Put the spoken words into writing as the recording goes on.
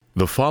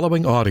The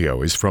following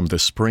audio is from the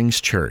Springs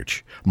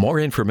Church. More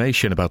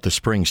information about the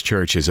Springs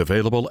Church is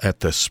available at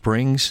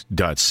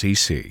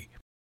thesprings.cc.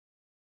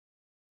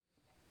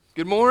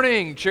 Good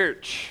morning,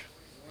 church.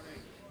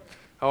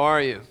 How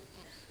are you?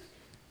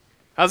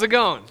 How's it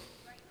going?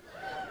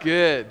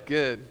 Good.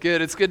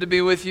 It's good to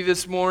be with you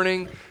this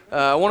morning.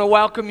 I want to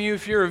welcome you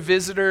if you're a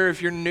visitor,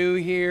 if you're new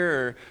here,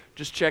 or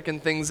just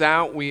checking things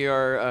out. We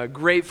are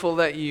grateful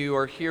that you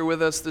are here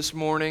with us this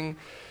morning.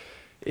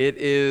 It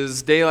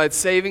is daylight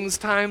savings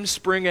time,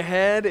 spring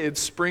ahead, it's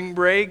spring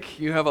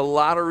break. You have a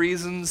lot of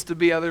reasons to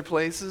be other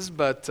places,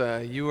 but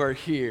you are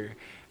here,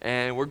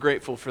 and we're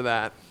grateful for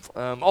that.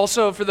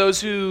 Also, for those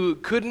who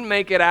couldn't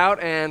make it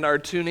out and are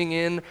tuning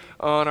in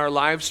on our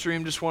live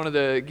stream, just wanted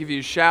to give you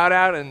a shout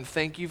out and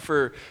thank you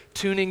for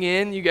tuning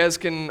in. You guys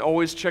can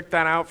always check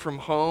that out from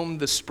home,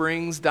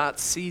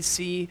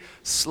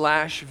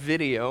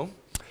 thesprings.cc/video.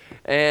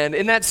 And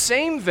in that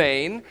same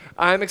vein,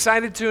 I'm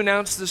excited to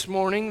announce this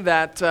morning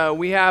that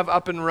we have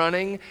up and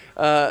running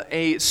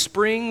a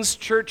Springs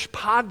Church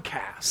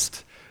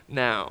podcast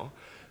now.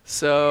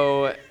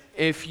 So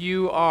if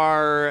you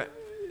are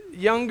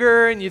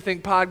younger and you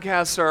think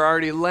podcasts are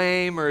already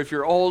lame, or if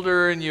you're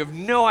older and you have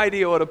no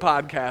idea what a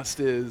podcast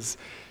is,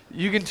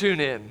 you can tune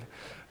in.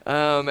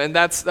 And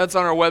that's on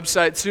our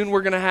website. Soon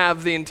we're going to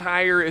have the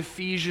entire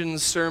Ephesian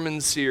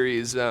sermon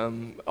series,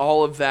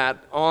 all of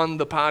that on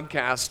the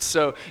podcast.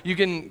 So you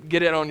can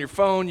get it on your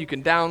phone, you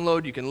can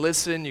download, you can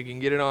listen, you can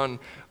get it on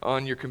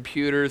your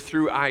computer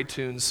through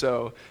iTunes.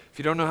 So if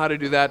you don't know how to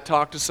do that,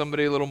 talk to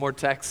somebody a little more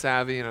tech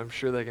savvy, and I'm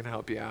sure they can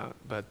help you out.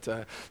 But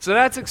so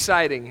that's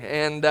exciting.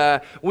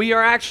 And we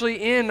are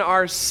actually in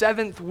our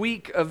 7th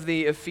week of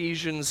the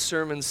Ephesians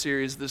sermon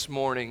series this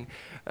morning,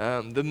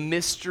 The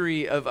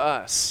Mystery of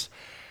Us.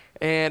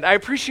 And I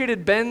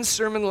appreciated Ben's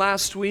sermon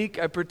last week.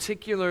 I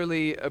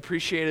particularly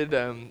appreciated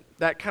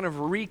that kind of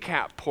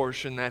recap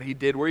portion that he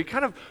did, where he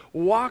kind of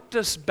walked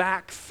us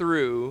back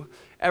through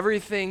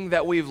everything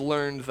that we've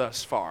learned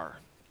thus far.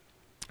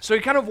 So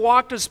he kind of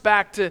walked us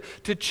back to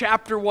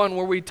chapter 1,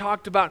 where we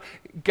talked about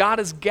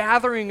God is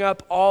gathering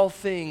up all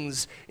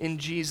things in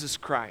Jesus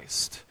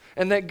Christ,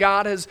 and that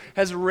God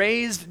has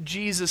raised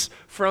Jesus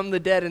from the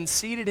dead and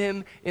seated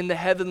him in the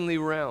heavenly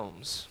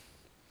realms.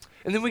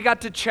 And then we got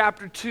to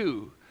chapter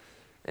 2.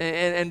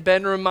 And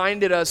Ben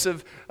reminded us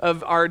of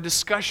our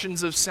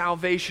discussions of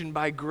salvation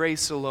by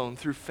grace alone,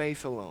 through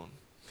faith alone.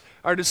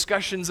 Our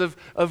discussions of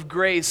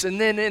grace.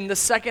 And then in the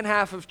second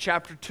half of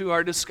chapter 2,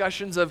 our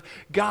discussions of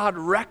God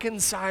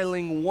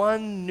reconciling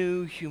one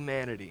new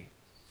humanity,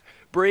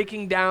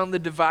 breaking down the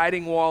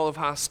dividing wall of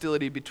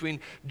hostility between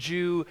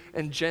Jew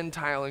and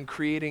Gentile and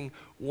creating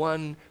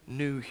one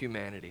new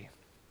humanity.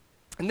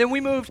 And then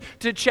we moved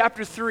to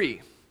chapter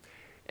 3.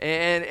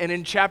 And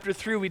in chapter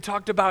 3, we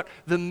talked about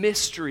the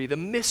mystery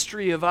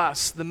of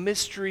us, the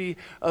mystery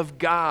of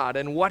God,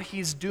 and what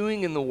he's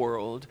doing in the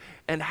world,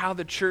 and how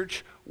the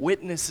church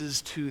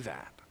witnesses to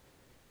that.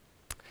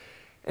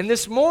 And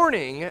this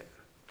morning,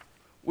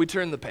 we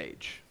turn the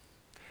page.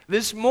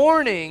 This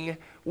morning,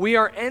 we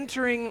are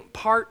entering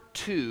part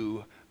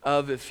 2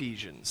 of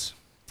Ephesians.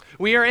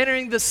 We are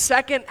entering the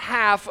second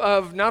half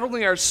of not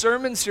only our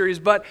sermon series,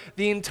 but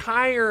the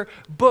entire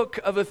book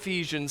of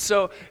Ephesians.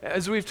 So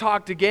as we've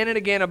talked again and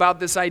again about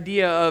this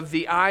idea of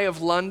the Eye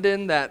of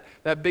London, that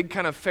big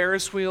kind of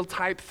Ferris wheel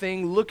type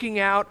thing, looking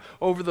out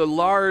over the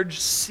large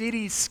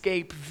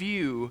cityscape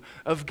view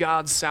of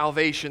God's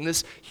salvation,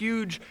 this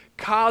huge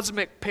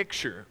cosmic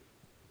picture.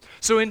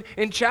 So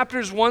in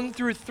chapters 1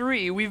 through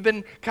 3, we've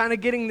been kind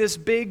of getting this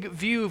big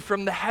view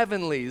from the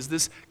heavenlies,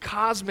 this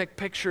cosmic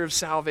picture of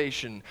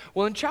salvation.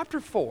 Well, in chapter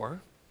 4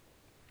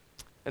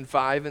 and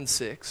 5 and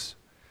 6,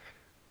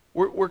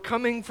 we're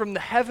coming from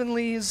the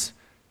heavenlies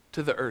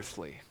to the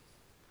earthly.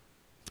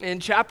 In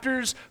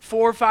chapters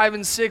 4, 5,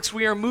 and 6,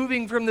 we are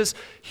moving from this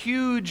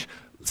huge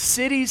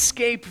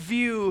cityscape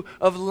view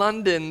of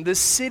London,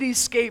 this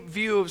cityscape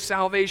view of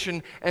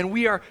salvation, and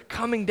we are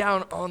coming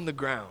down on the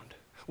ground.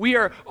 We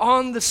are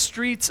on the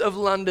streets of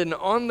London,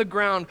 on the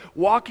ground,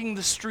 walking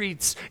the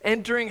streets,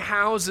 entering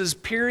houses,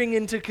 peering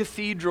into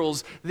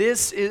cathedrals.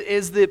 This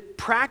is the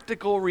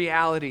practical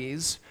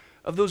realities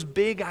of those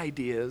big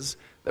ideas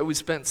that we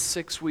spent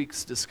 6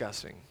 weeks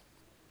discussing.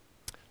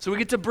 So we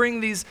get to bring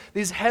these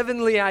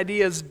heavenly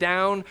ideas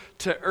down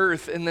to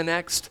earth in the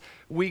next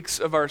weeks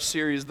of our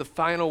series, the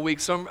final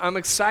week. So I'm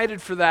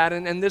excited for that.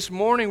 And this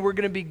morning we're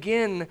going to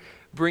begin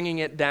bringing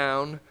it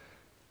down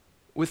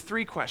with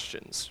 3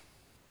 questions.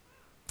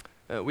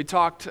 We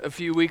talked a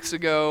few weeks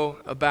ago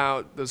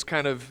about those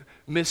kind of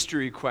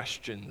mystery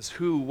questions: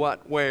 who,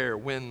 what, where,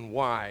 when,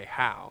 why,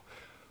 how.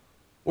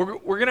 We're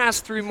going to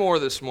ask 3 more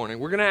this morning.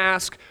 We're going to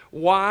ask,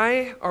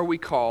 why are we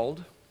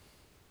called?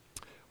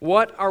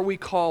 What are we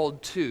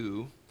called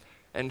to?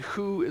 And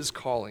who is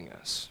calling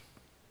us?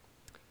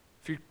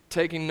 If you're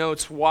taking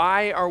notes,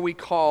 why are we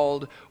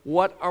called?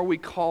 What are we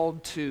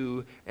called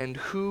to? And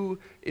who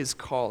is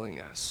calling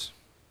us?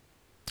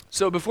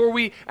 So before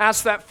we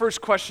ask that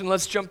first question,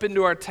 let's jump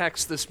into our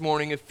text this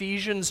morning,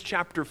 Ephesians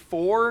chapter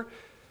 4,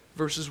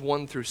 verses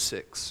 1 through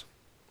 6.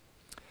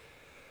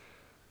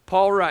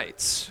 Paul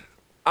writes,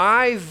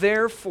 I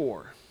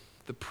therefore,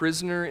 the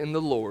prisoner in the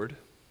Lord,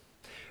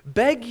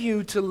 beg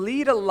you to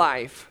lead a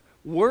life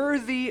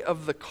worthy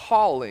of the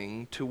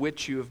calling to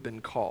which you have been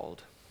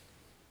called,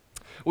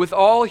 with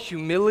all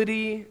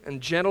humility and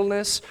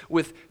gentleness,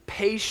 with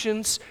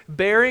patience,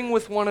 bearing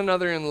with one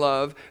another in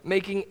love,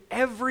 making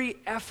every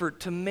effort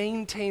to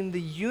maintain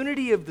the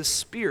unity of the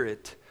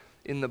Spirit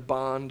in the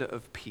bond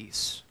of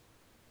peace.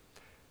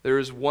 There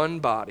is one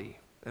body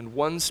and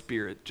one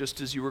Spirit, just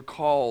as you were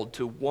called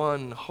to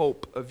one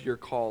hope of your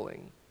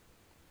calling.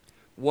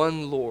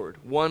 One Lord,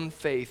 one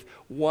faith,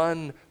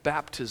 one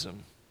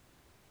baptism,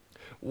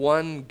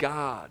 one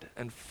God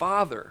and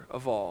Father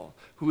of all,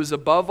 who is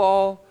above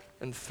all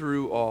and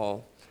through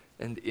all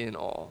and in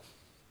all.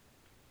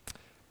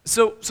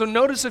 So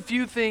notice a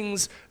few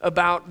things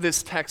about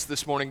this text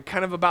this morning,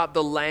 kind of about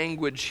the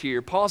language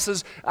here. Paul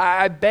says,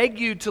 I beg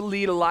you to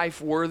lead a life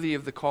worthy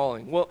of the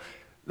calling. Well,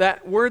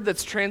 that word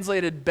that's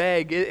translated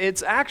beg,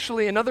 it's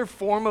actually another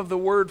form of the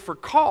word for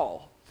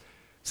call.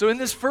 So in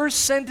this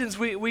first sentence,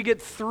 we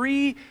get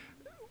three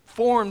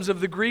forms of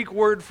the Greek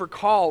word for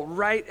call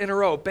right in a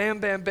row. Bam,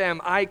 bam,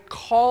 bam. I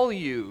call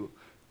you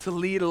to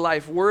lead a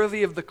life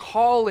worthy of the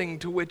calling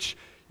to which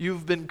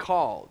you've been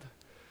called.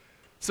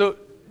 So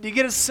do you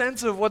get a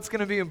sense of what's going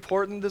to be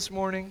important this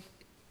morning?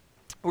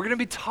 We're going to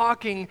be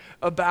talking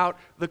about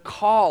the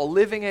call,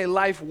 living a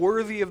life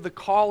worthy of the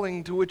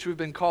calling to which we've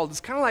been called.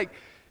 It's kind of like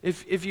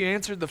if you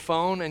answered the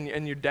phone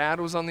and your dad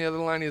was on the other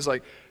line, he's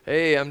like,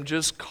 hey, I'm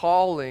just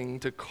calling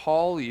to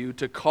call you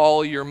to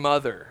call your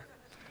mother.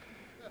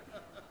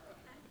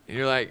 And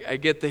you're like, I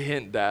get the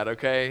hint, Dad,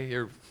 okay?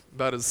 You're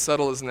about as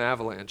subtle as an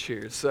avalanche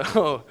here,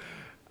 so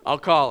I'll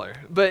call her.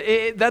 But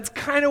that's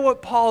kind of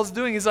what Paul's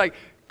doing. He's like,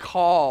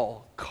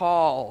 call.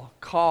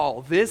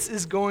 This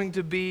is going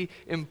to be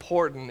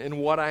important in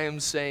what I am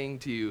saying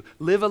to you.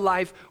 Live a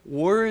life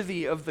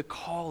worthy of the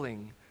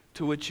calling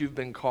to which you've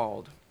been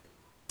called.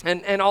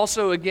 And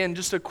also, again,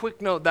 just a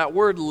quick note, that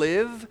word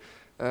live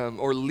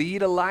or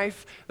lead a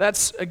life,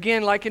 that's,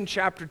 again, like in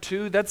chapter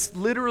 2, that's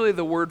literally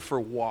the word for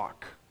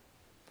walk.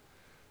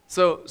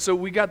 So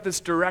we got this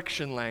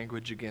direction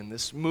language again,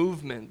 this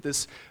movement,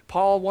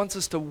 Paul wants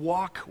us to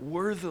walk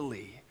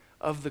worthily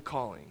of the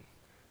calling.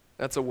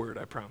 That's a word,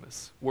 I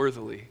promise,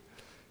 worthily.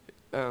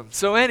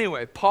 So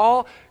anyway,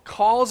 Paul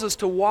calls us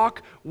to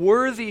walk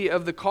worthy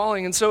of the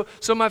calling. And so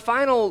my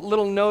final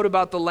little note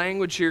about the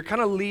language here kind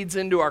of leads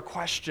into our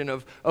question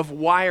of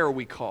why are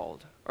we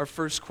called? Our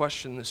first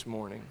question this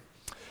morning.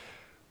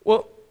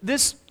 Well,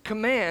 this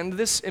command,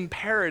 this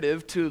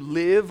imperative to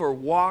live or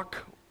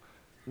walk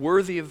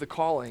worthy of the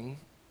calling,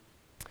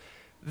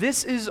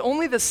 this is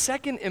only the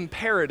second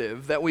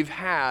imperative that we've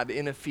had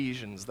in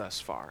Ephesians thus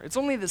far. It's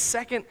only the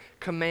second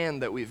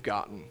command that we've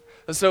gotten.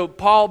 And so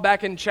Paul,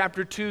 back in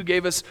chapter 2,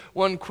 gave us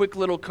one quick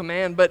little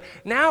command, but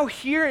now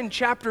here in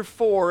chapter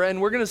 4,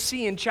 and we're going to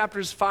see in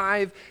chapters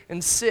 5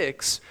 and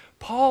 6,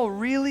 Paul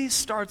really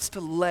starts to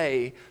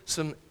lay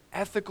some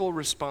ethical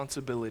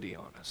responsibility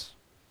on us.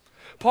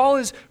 Paul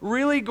is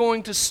really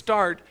going to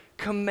start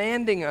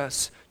commanding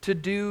us to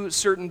do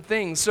certain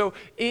things. So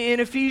in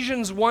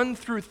Ephesians 1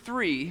 through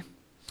 3,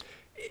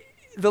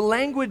 the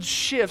language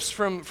shifts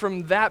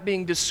from that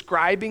being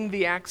describing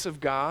the acts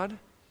of God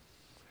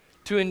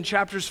to in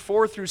chapters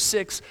 4 through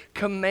 6,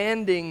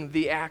 commanding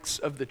the acts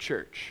of the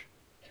church.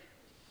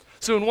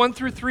 So in 1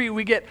 through 3,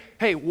 we get,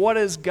 hey, what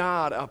is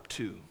God up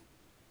to?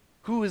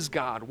 Who is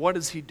God? What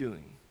is he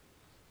doing?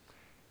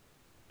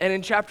 And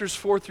in chapters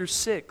 4 through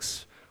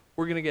 6,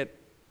 we're going to get,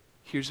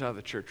 here's how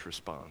the church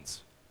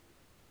responds.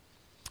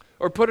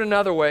 Or put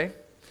another way,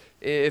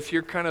 if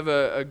you're kind of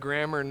a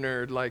grammar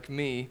nerd like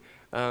me,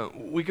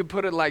 we could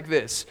put it like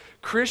this.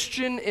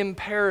 Christian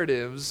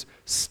imperatives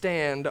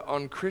stand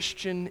on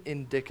Christian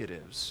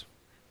indicatives.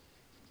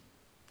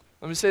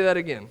 Let me say that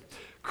again.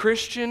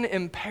 Christian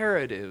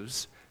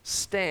imperatives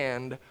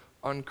stand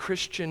on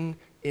Christian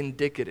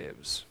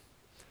indicatives.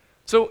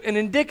 So an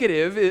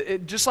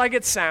indicative, just like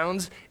it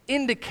sounds,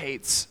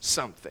 indicates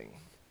something.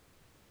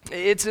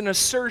 It's an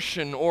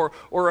assertion or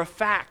a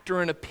fact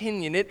or an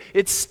opinion.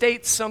 It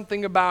states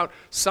something about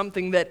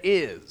something that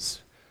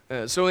is.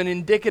 So an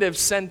indicative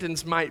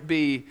sentence might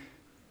be,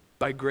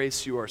 by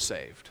grace you are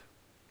saved.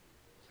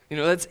 You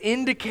know, that's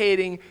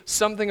indicating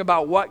something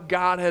about what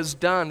God has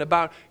done,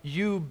 about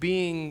you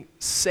being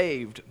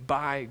saved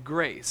by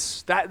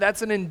grace.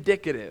 That's an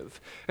indicative.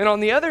 And on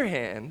the other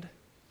hand,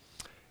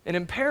 an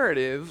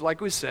imperative,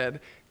 like we said,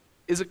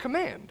 is a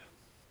command.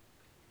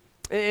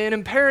 An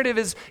imperative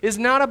is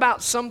not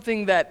about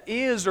something that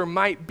is or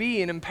might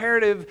be. An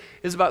imperative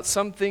is about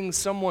something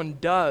someone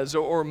does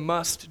or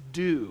must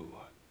do.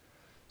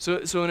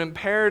 So an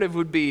imperative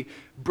would be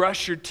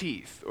brush your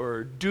teeth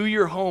or do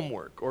your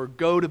homework or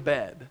go to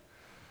bed.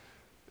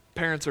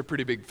 Parents are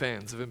pretty big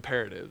fans of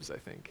imperatives, I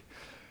think.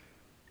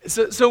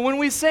 So when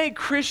we say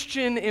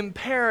Christian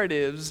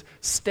imperatives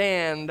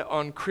stand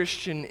on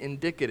Christian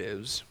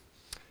indicatives,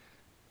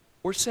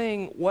 we're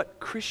saying what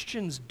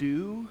Christians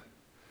do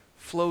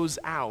flows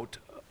out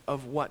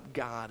of what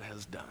God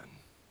has done.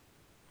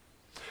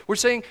 We're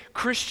saying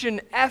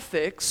Christian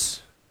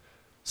ethics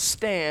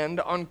stand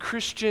on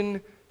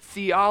Christian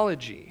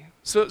theology.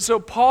 So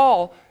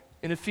Paul,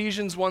 in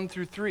Ephesians 1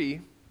 through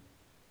 3,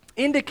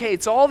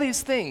 indicates all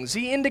these things.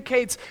 He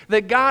indicates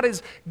that God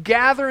is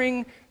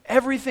gathering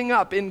everything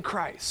up in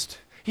Christ.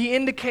 He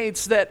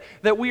indicates that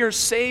we are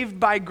saved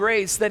by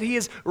grace, that he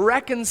is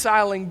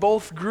reconciling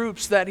both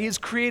groups, that he is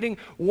creating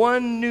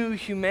one new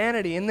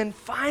humanity. And then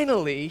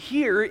finally,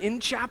 here in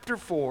chapter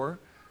 4,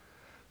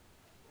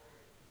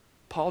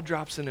 Paul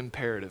drops an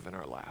imperative in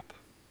our lap.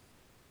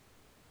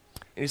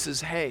 And he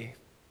says, hey,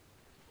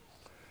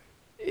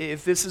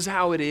 if this is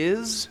how it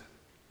is,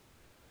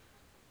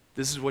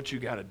 this is what you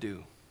got to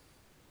do.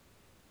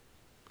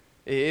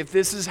 If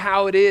this is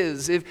how it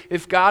is,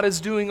 if God is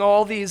doing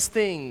all these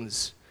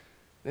things,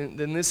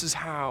 then this is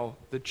how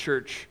the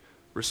church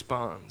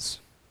responds.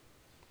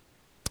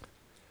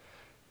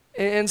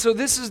 And so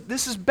this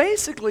is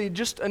basically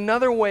just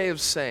another way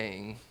of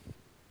saying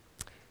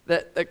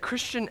that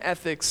Christian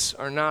ethics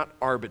are not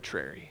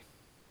arbitrary.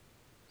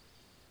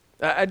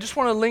 I just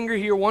want to linger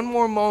here one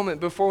more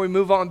moment before we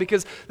move on,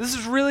 because this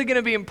is really going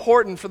to be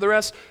important for the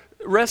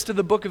rest of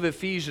the book of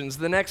Ephesians,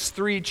 the next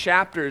 3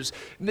 chapters.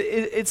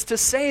 It's to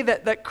say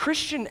that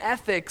Christian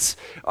ethics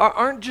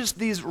aren't just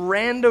these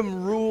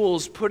random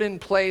rules put in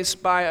place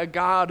by a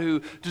God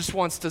who just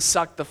wants to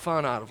suck the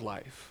fun out of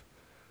life.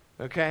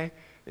 Okay?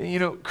 You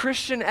know,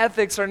 Christian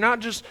ethics are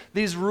not just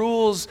these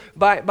rules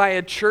by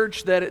a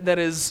church that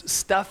is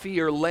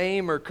stuffy or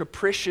lame or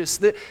capricious.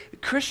 The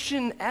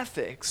Christian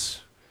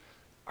ethics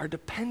are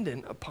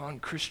dependent upon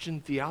Christian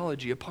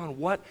theology, upon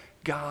what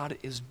God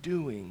is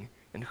doing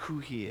and who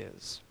he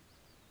is.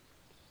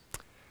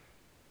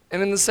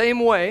 And in the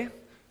same way,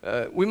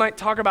 we might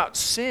talk about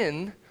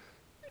sin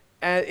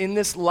in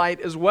this light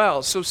as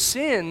well. So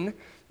sin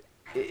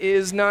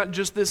is not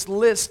just this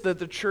list that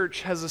the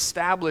church has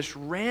established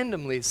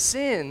randomly.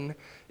 Sin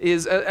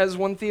is, as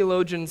one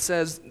theologian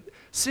says,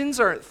 sins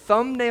are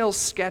thumbnail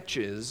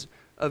sketches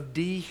of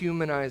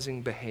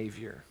dehumanizing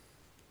behavior.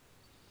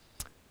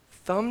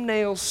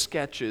 Thumbnail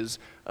sketches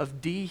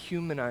of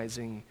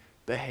dehumanizing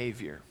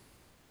behavior.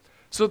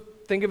 So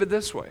think of it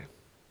this way.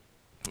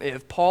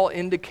 If Paul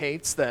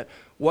indicates that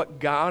what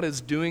God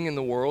is doing in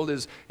the world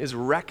is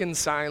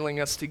reconciling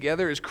us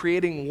together, is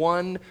creating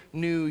one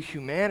new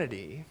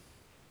humanity,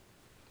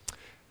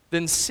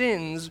 then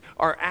sins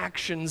are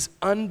actions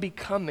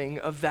unbecoming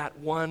of that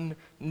one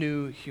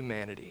new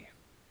humanity.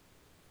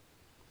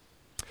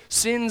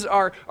 Sins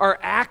are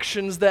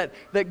actions that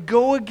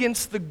go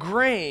against the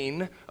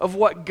grain of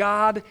what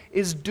God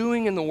is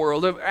doing in the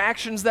world, of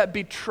actions that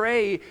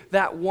betray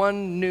that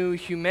one new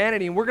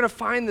humanity. And we're going to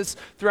find this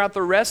throughout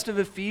the rest of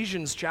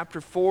Ephesians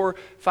chapter 4,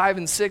 5,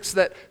 and 6,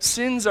 that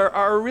sins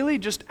are really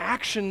just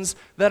actions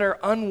that are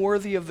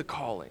unworthy of the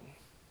calling.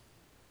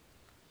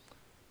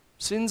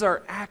 Sins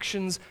are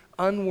actions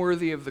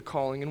unworthy of the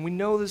calling. And we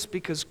know this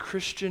because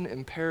Christian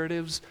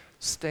imperatives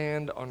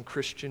stand on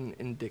Christian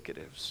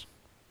indicatives.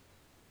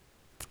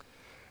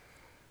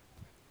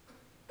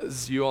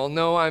 As you all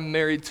know, I'm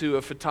married to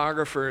a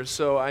photographer,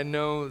 so I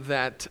know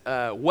that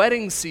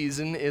wedding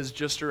season is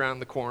just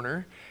around the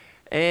corner.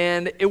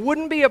 And it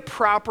wouldn't be a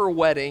proper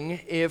wedding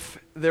if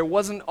there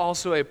wasn't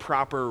also a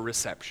proper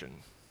reception,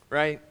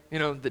 right? You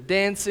know, the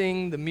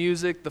dancing, the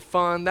music, the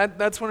fun,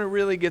 that's when it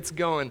really gets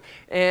going.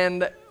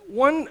 And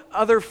one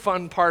other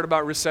fun part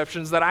about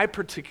receptions that I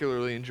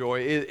particularly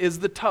enjoy is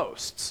the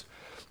toasts,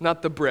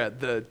 not the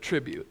bread, the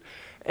tribute.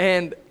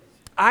 And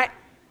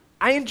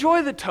I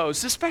enjoy the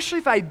toast, especially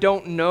if I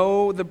don't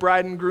know the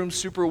bride and groom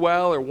super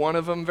well or one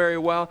of them very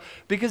well,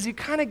 because you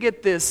kind of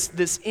get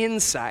this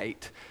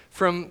insight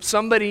from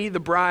somebody, the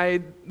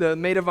bride, the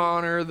maid of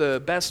honor,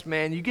 the best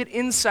man. You get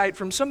insight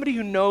from somebody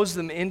who knows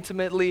them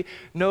intimately,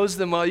 knows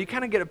them well. You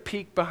kind of get a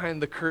peek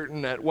behind the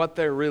curtain at what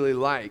they're really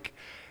like.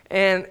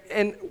 And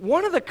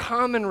one of the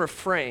common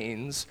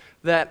refrains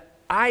that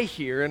I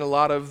hear in a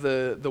lot of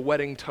the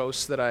wedding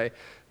toasts that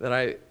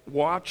I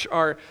watch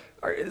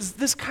is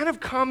this kind of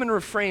common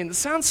refrain that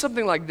sounds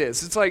something like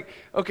this. It's like,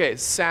 okay,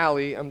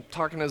 Sally, I'm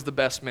talking as the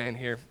best man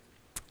here.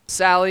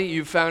 Sally,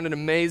 you found an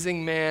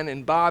amazing man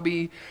in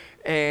Bobby,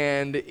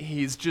 and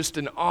he's just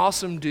an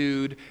awesome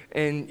dude,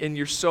 and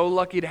you're so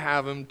lucky to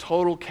have him,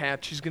 total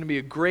catch. He's going to be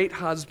a great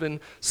husband,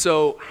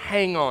 so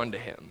hang on to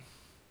him.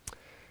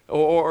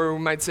 Or we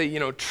might say,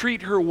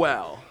 treat her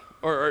well,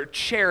 or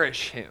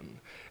cherish him.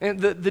 And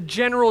the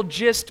general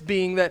gist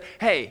being that,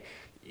 hey,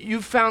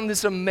 you've found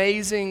this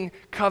amazing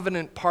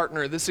covenant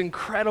partner, this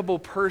incredible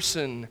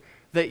person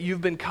that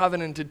you've been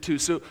covenanted to.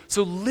 So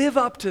live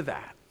up to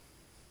that.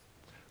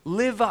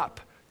 Live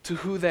up to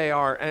who they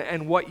are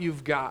and what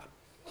you've got.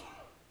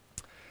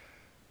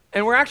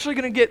 And we're actually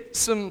going to get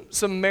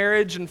some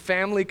marriage and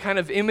family kind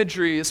of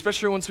imagery,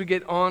 especially once we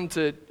get on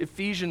to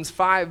Ephesians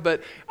 5.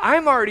 But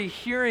I'm already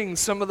hearing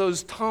some of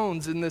those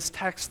tones in this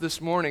text this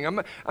morning.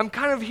 I'm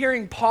kind of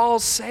hearing Paul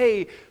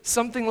say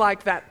something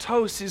like that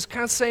toast. He's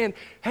kind of saying,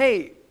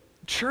 hey,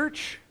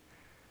 church,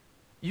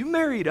 you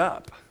married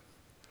up.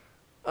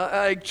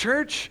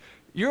 Church,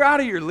 you're out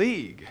of your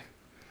league.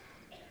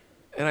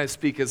 And I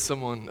speak as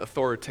someone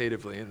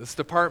authoritatively in this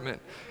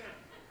department.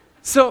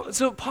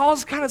 So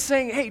Paul's kind of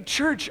saying, hey,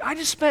 church, I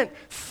just spent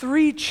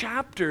 3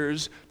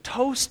 chapters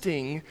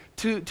toasting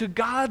to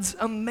God's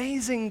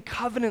amazing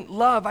covenant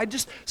love. I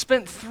just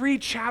spent 3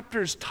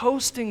 chapters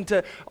toasting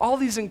to all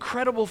these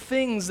incredible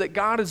things that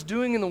God is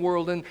doing in the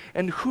world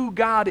and who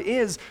God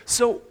is.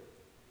 So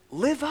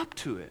live up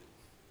to it.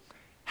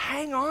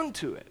 Hang on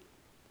to it.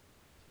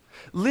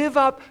 Live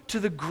up to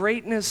the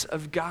greatness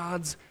of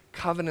God's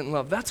covenant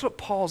love. That's what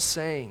Paul's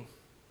saying.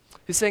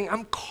 He's saying,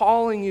 I'm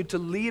calling you to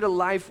lead a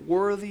life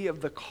worthy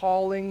of the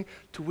calling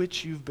to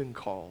which you've been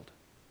called.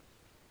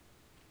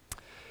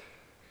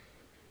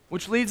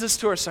 Which leads us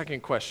to our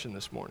second question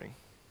this morning.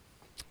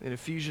 In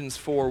Ephesians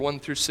 4, 1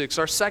 through 6,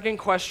 our second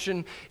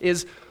question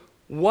is,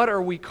 what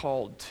are we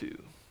called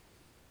to?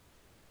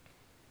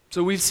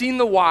 So we've seen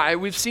the why,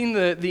 we've seen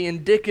the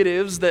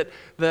indicatives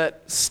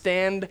that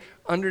stand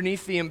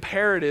underneath the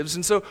imperatives.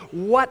 And so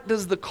what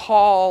does the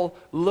call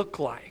look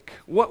like?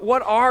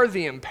 What are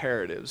the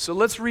imperatives? So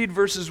let's read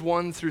verses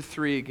 1 through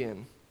 3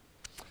 again.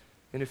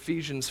 In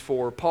Ephesians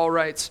 4, Paul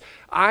writes,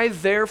 I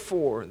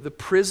therefore, the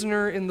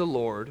prisoner in the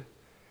Lord,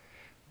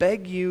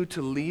 beg you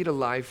to lead a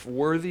life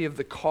worthy of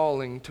the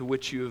calling to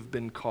which you have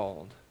been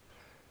called,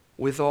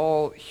 with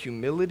all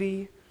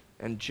humility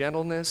and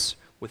gentleness,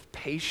 with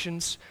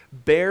patience,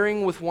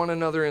 bearing with one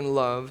another in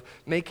love,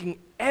 making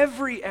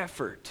every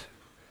effort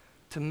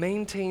to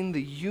maintain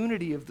the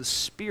unity of the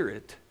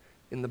Spirit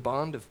in the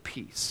bond of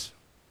peace.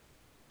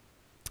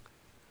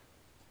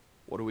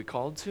 What are we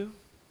called to?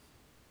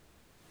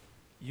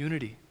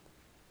 Unity.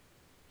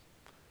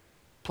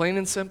 Plain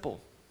and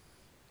simple.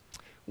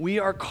 We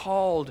are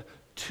called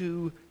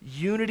to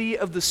unity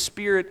of the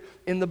Spirit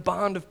in the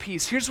bond of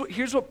peace. Here's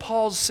what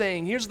Paul's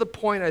saying. Here's the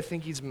point I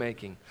think he's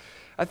making.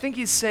 I think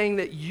he's saying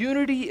that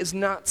unity is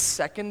not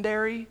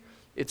secondary,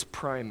 it's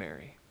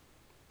primary.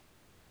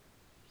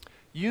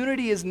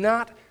 Unity is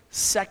not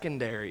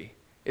secondary,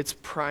 it's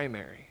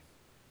primary.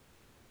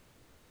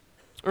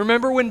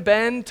 Remember when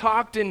Ben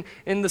talked in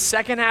the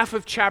second half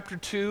of chapter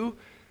 2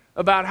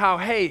 about how,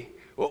 hey,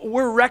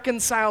 we're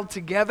reconciled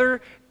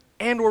together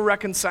and we're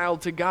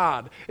reconciled to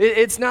God.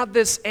 It's not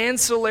this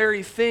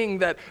ancillary thing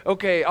that,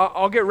 okay,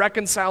 I'll get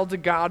reconciled to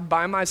God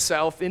by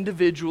myself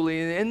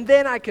individually, and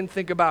then I can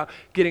think about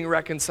getting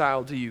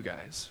reconciled to you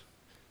guys.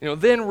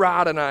 Then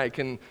Rod and I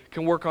can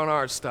work on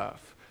our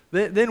stuff.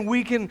 Then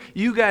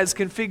you guys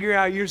can figure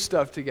out your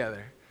stuff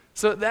together.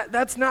 So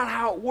that's not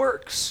how it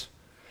works.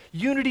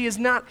 Unity is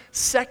not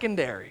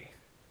secondary,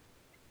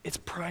 it's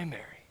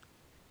primary.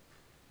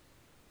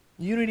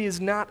 Unity is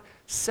not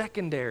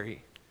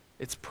secondary,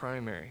 it's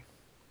primary.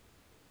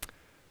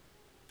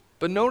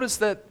 But notice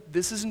that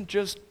this isn't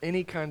just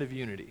any kind of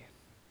unity.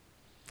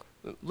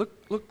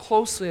 Look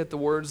closely at the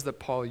words that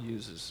Paul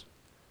uses.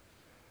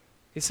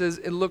 He says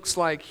it looks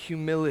like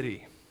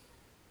humility,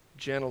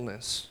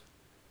 gentleness,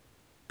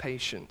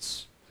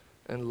 patience,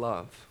 and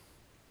love.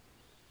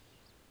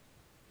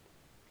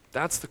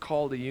 That's the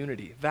call to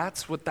unity.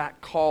 That's what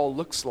that call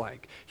looks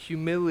like.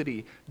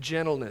 Humility,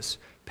 gentleness,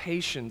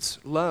 patience,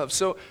 love.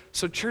 So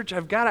church,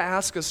 I've got to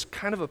ask us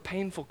kind of a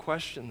painful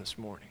question this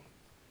morning.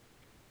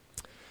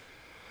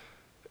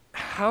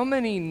 How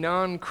many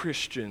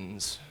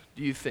non-Christians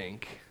do you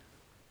think,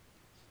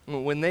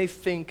 when they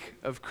think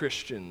of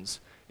Christians,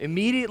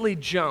 immediately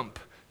jump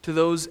to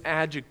those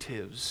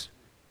adjectives: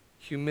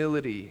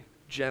 humility,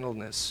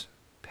 gentleness,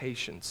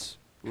 patience,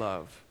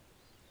 love?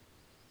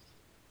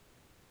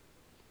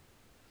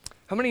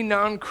 How many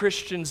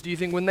non-Christians do you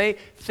think, when they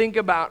think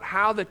about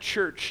how the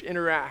church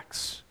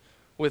interacts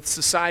with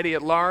society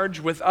at large,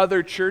 with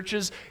other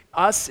churches,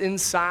 us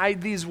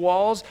inside these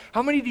walls,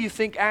 how many do you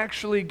think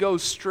actually go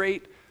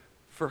straight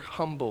for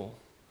humble,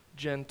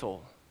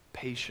 gentle,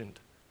 patient,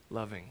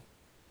 loving?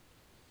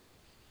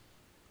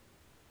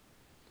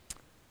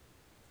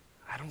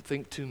 I don't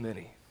think too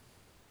many.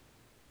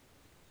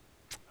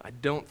 I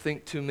don't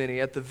think too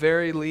many. At the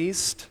very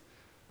least,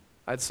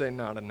 I'd say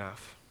not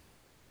enough.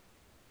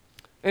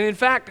 And in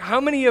fact,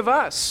 how many of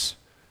us,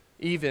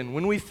 even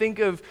when we think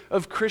of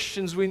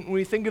Christians, when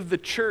we think of the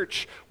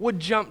church, would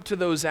jump to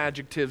those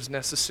adjectives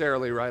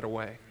necessarily right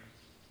away?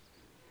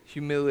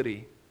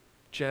 Humility,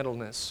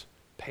 gentleness,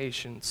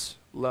 patience,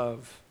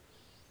 love.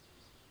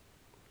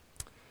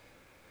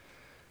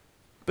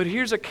 But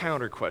here's a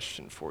counter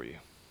question for you.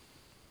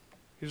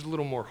 Here's a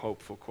little more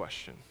hopeful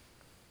question.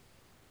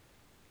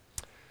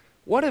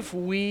 What if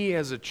we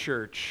as a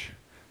church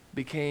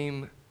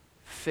became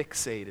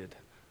fixated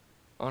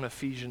on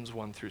Ephesians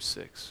 1 through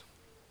 6?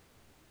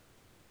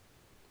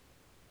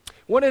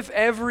 What if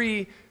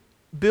every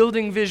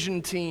building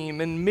vision team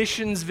and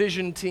missions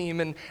vision team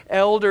and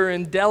elder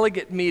and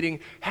delegate meeting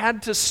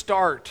had to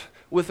start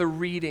with a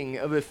reading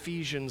of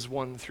Ephesians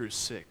 1 through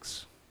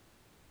 6?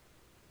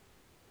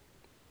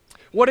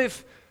 What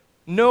if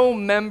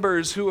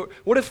members who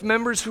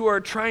are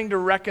trying to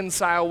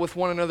reconcile with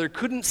one another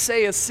couldn't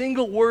say a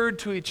single word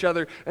to each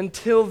other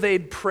until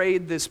they'd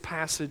prayed this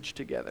passage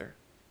together?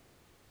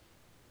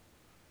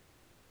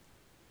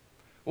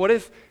 What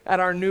if at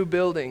our new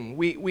building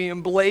we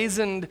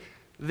emblazoned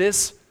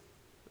this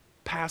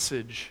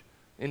passage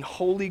in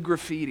holy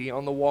graffiti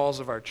on the walls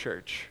of our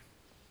church.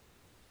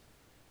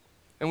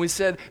 And we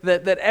said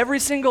that every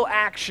single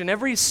action,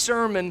 every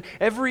sermon,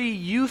 every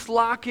youth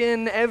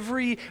lock-in,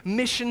 every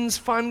missions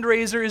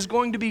fundraiser is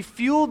going to be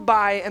fueled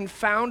by and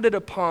founded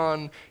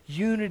upon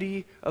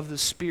unity of the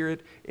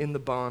Spirit in the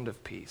bond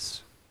of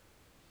peace.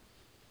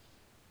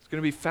 It's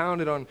going to be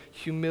founded on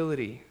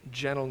humility,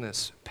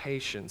 gentleness,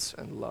 patience,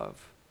 and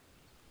love.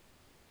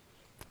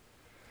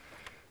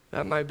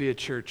 That might be a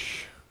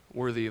church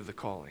worthy of the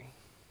calling.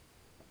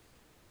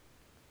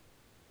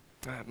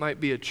 That might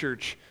be a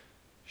church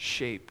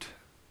shaped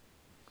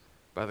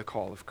by the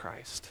call of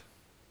Christ.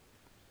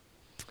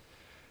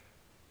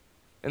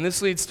 And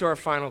this leads to our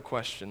final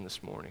question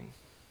this morning.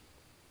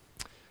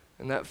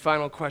 And that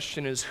final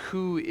question is,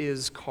 who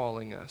is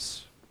calling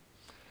us?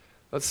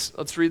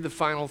 Let's read the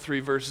final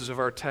 3 verses of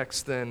our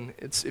text then.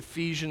 It's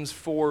Ephesians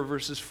 4,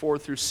 verses 4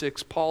 through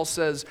 6. Paul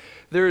says,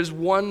 "There is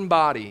one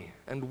body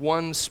and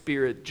one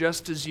Spirit,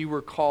 just as you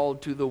were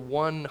called to the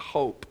one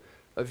hope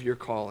of your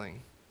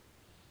calling.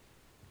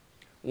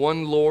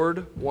 One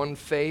Lord, one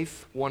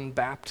faith, one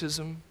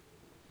baptism,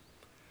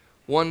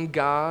 one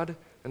God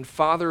and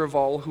Father of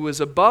all, who is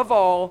above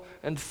all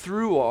and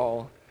through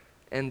all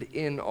and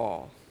in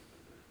all."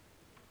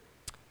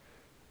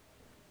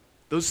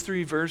 Those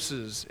 3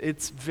 verses,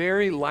 it's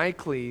very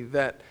likely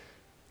that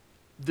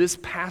this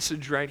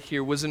passage right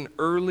here was an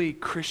early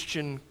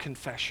Christian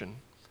confession,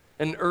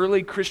 an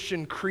early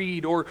Christian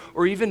creed, or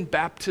even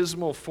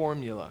baptismal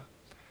formula.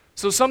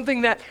 So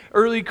something that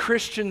early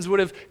Christians would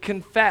have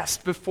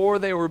confessed before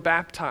they were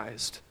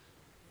baptized.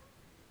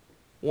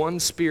 One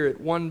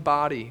Spirit, one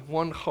body,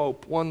 one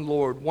hope, one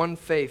Lord, one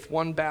faith,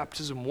 one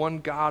baptism, one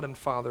God and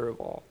Father of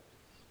all.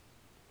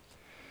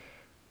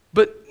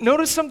 But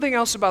notice something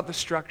else about the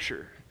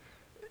structure.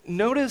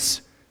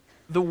 Notice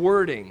the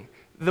wording.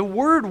 The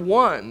word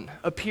one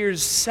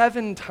appears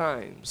 7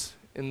 times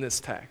in this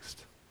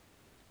text.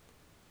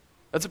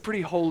 That's a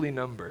pretty holy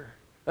number.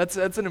 That's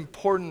an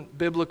important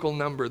biblical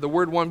number, the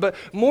word one. But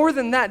more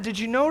than that, did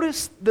you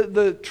notice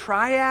the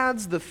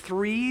triads, the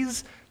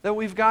 3s that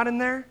we've got in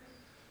there?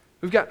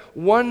 We've got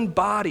one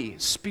body,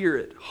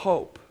 Spirit,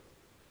 hope.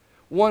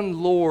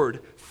 One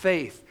Lord,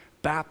 faith,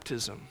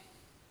 baptism.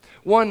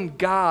 One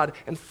God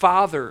and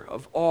Father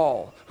of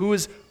all, who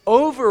is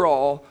over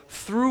all,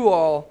 through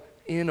all,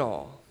 in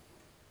all.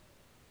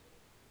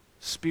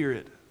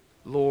 Spirit,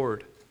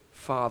 Lord,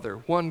 Father.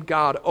 One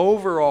God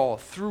over all,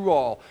 through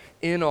all,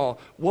 in all.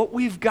 What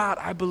we've got,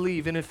 I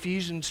believe, in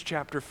Ephesians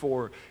chapter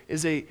 4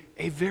 is a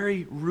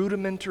very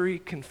rudimentary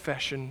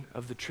confession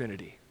of the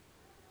Trinity.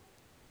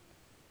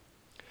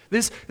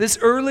 This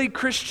early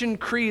Christian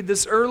creed,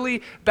 this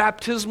early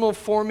baptismal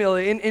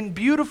formula, in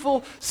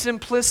beautiful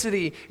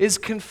simplicity, is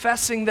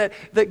confessing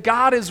that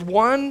God is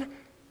one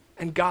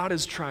and God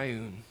is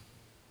triune.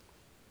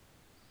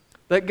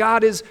 That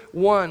God is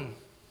one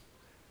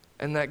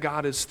and that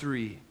God is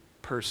 3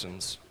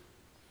 persons.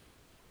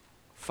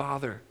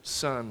 Father,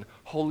 Son,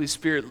 Holy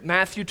Spirit.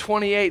 Matthew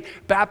 28,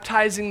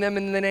 baptizing them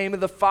in the name of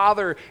the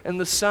Father and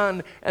the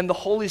Son and the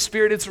Holy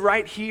Spirit. It's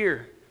right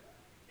here.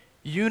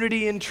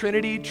 Unity in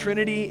Trinity,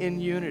 Trinity in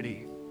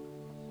unity.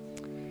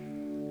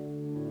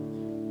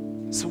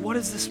 So what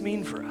does this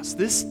mean for us?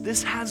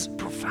 This has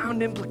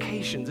profound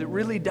implications. It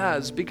really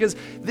does, because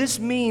this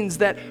means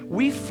that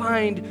we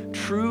find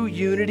true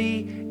unity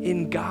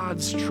in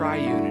God's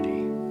triunity.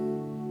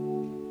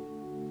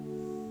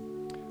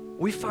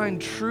 We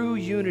find true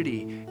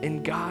unity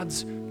in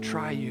God's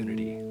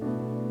triunity.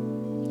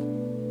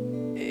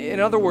 In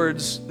other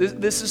words,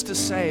 this is to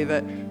say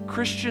that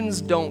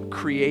Christians don't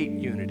create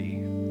unity.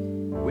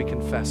 We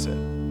confess it.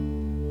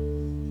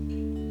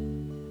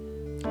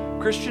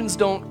 Christians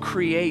don't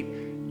create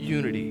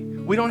unity.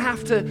 We don't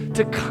have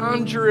to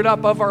conjure it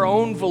up of our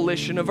own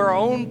volition, of our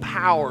own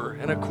power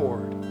and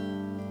accord.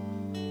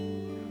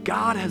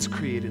 God has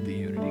created the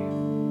unity.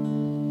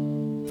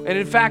 And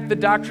in fact, the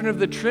doctrine of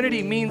the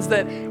Trinity means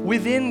that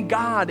within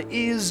God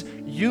is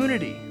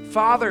unity.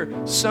 Father,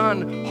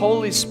 Son,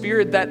 Holy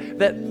Spirit,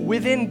 that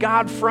within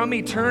God from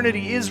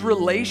eternity is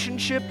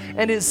relationship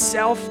and is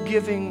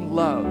self-giving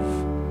love.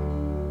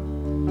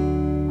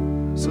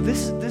 So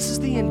this is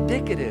the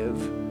indicative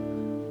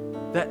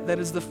that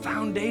is the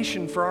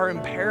foundation for our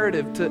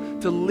imperative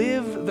to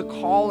live the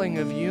calling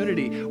of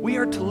unity. We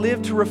are to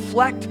live to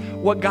reflect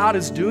what God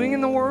is doing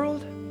in the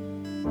world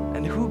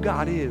and who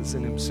God is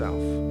in himself.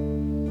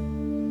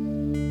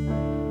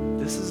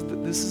 This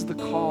is the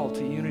call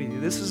to unity.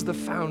 This is the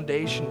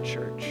foundation,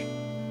 church.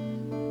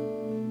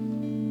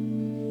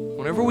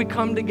 Whenever we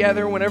come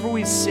together, whenever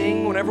we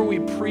sing, whenever we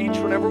preach,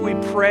 whenever we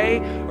pray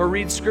or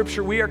read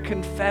Scripture, we are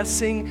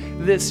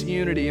confessing this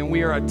unity and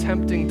we are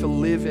attempting to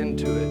live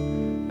into it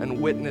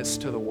and witness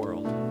to the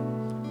world,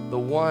 the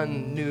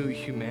one new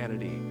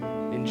humanity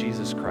in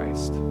Jesus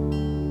Christ.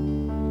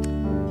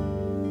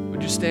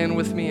 Would you stand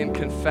with me and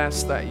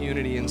confess that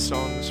unity in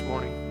song this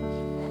morning?